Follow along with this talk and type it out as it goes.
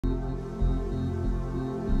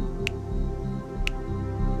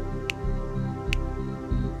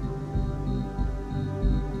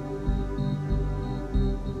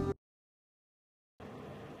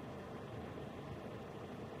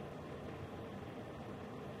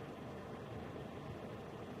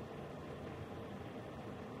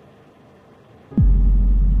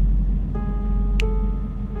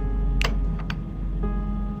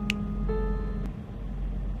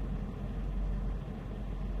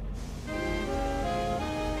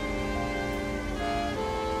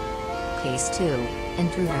Case 2,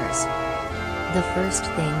 Intruders. The first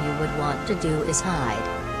thing you would want to do is hide.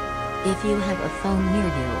 If you have a phone near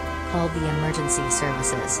you, call the emergency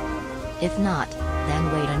services. If not, then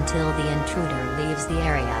wait until the intruder leaves the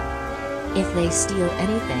area. If they steal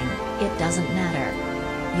anything, it doesn't matter.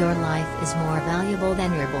 Your life is more valuable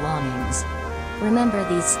than your belongings. Remember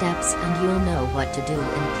these steps and you'll know what to do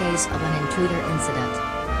in case of an intruder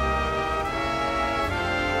incident.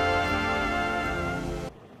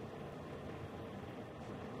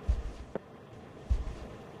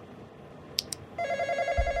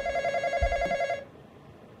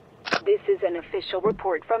 This is an official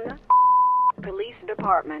report from the police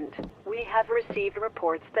department. We have received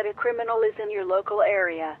reports that a criminal is in your local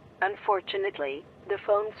area. Unfortunately, the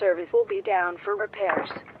phone service will be down for repairs.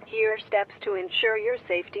 Here are steps to ensure your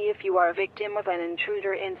safety if you are a victim of an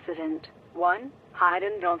intruder incident. 1. Hide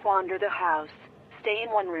and don't wander the house. Stay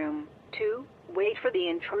in one room. 2. Wait for the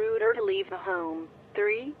intruder to leave the home.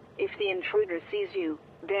 3. If the intruder sees you,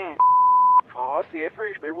 then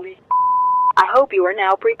I hope you are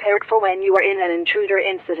now prepared for when you are in an intruder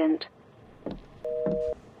incident.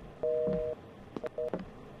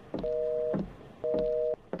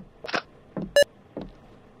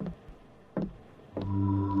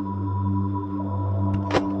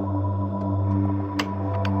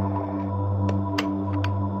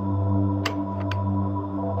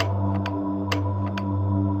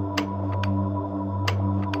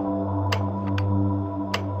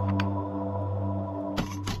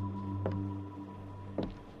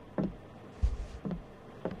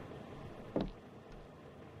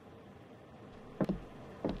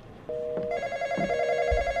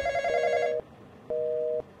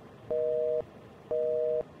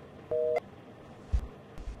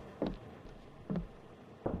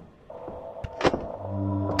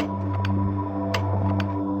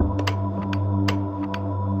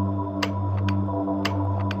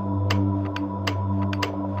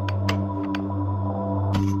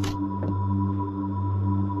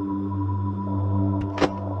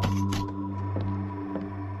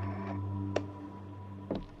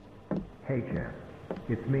 Hey champ,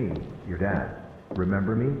 it's me, your dad.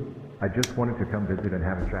 Remember me? I just wanted to come visit and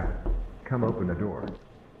have a chat. Come open the door.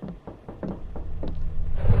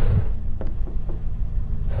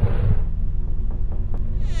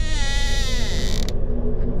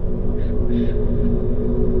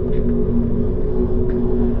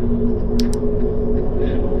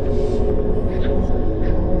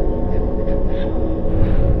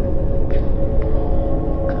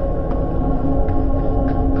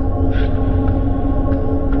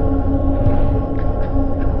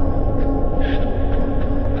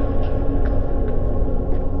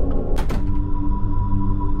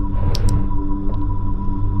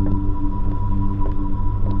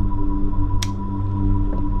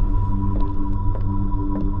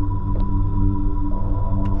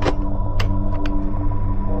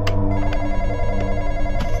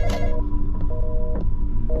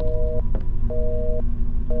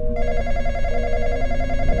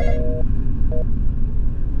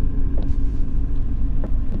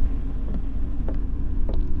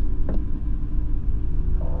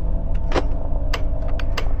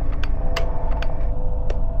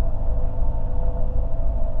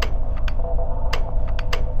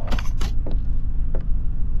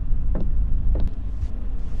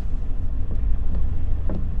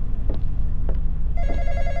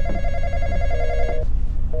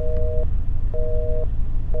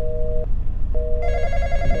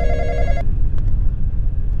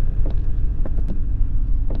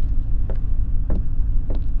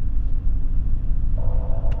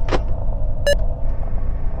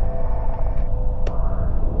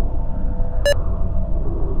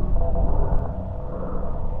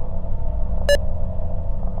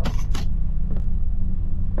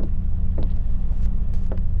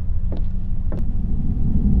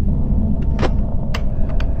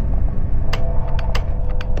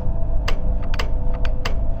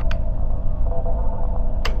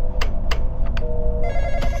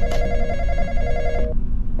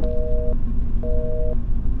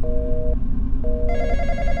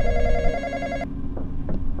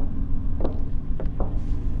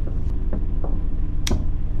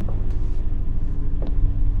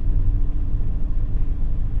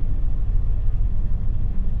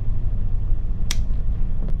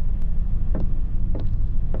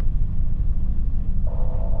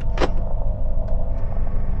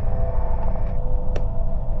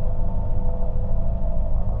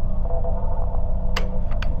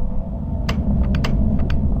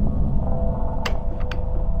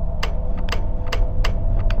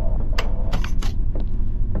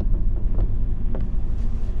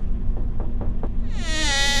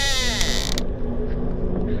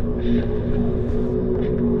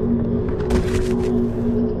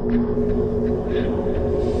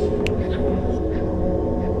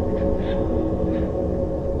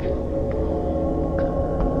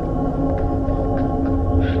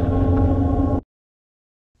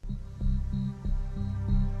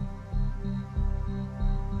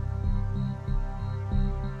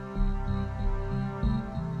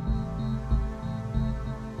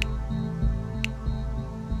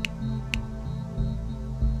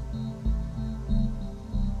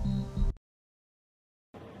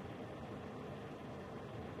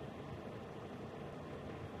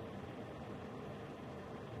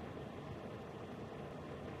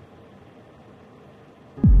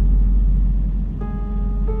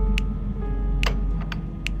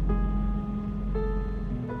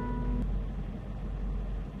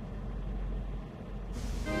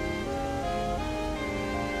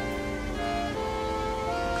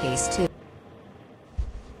 case too.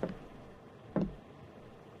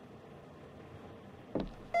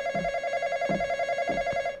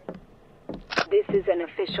 This is an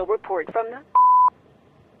official report from the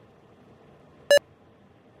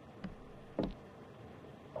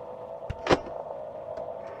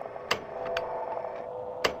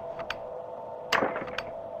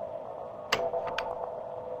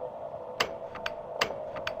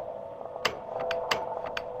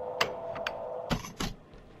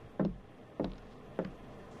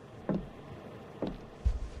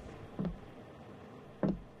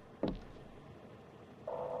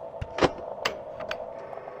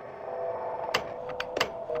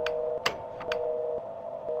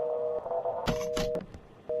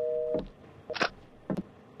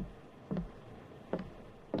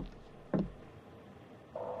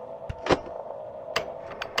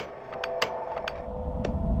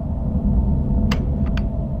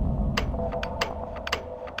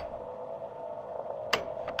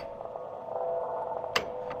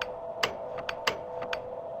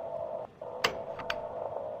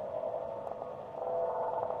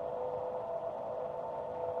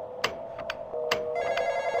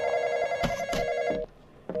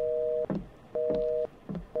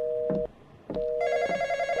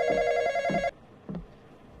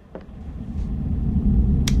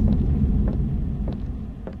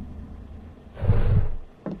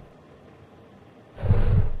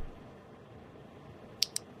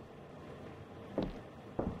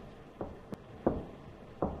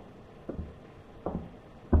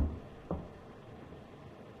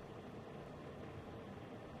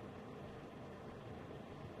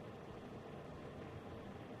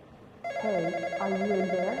Hey, are you in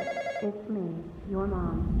there? It's me, your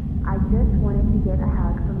mom. I just wanted to get a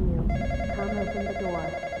hug from you. Come open the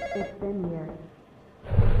door. It's been years.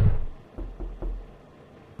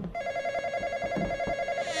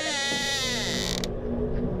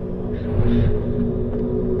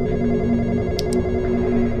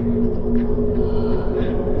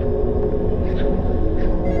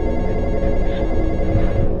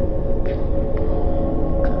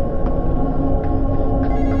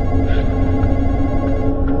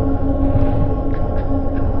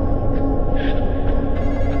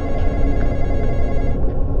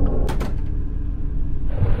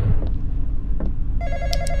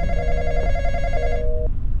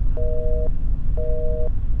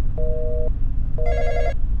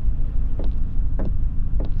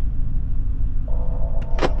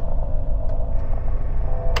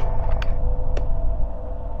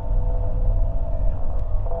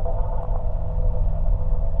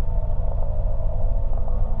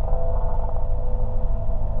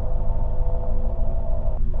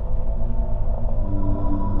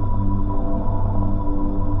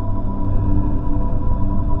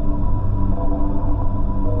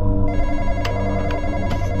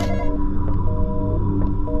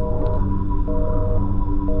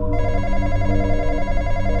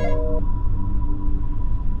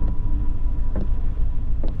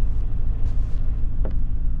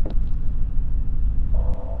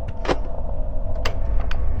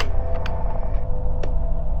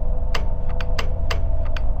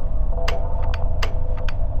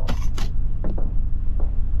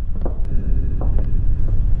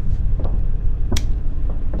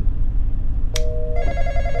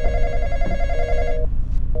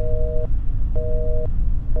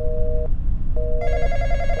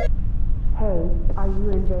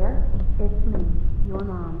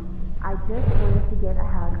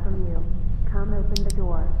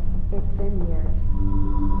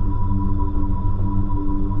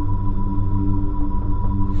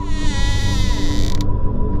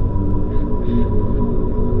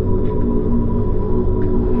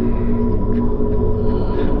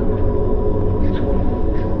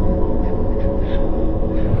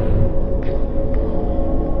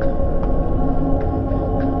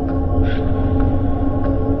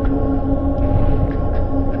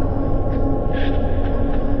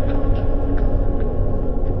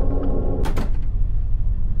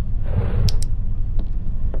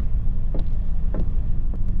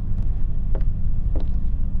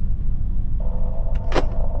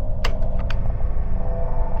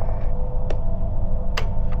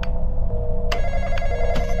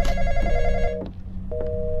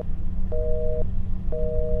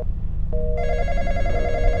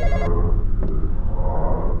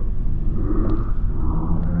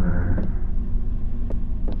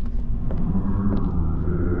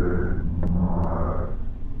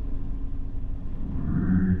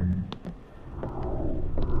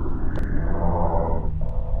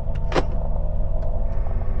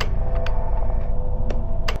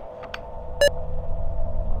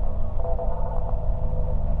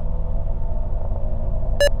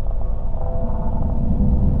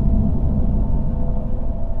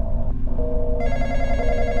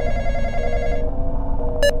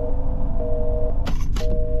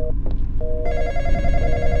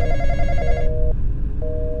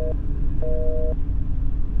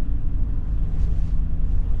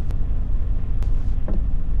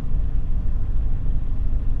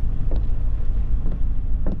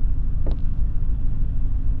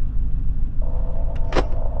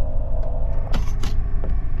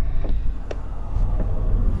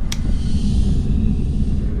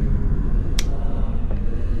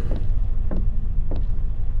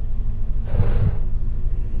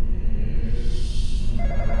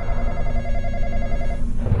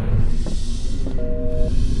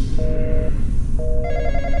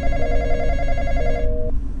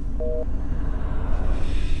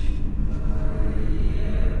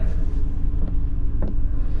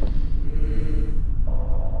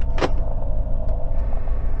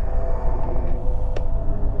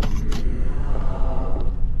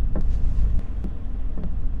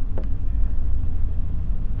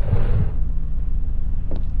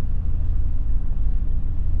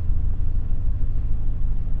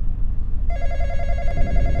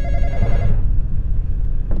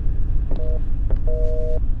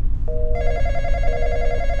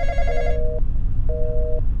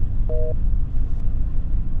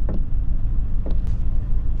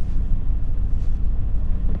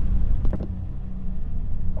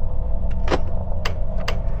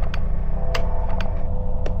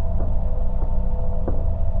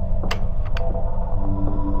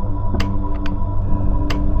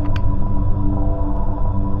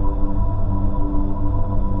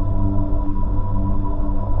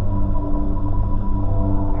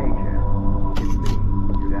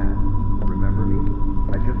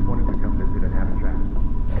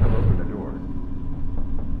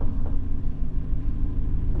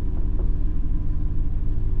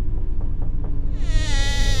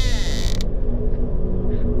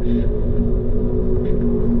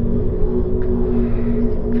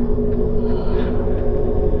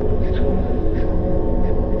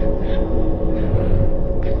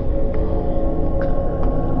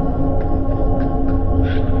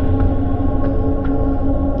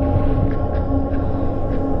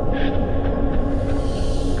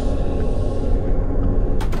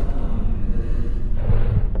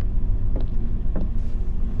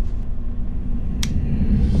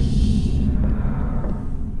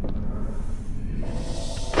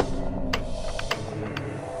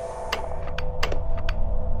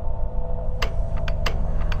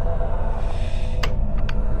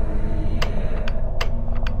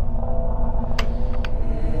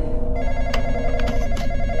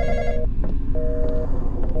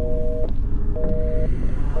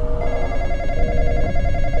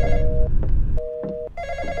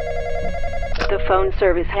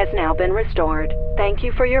 service has now been restored. Thank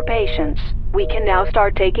you for your patience. We can now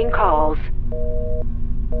start taking calls.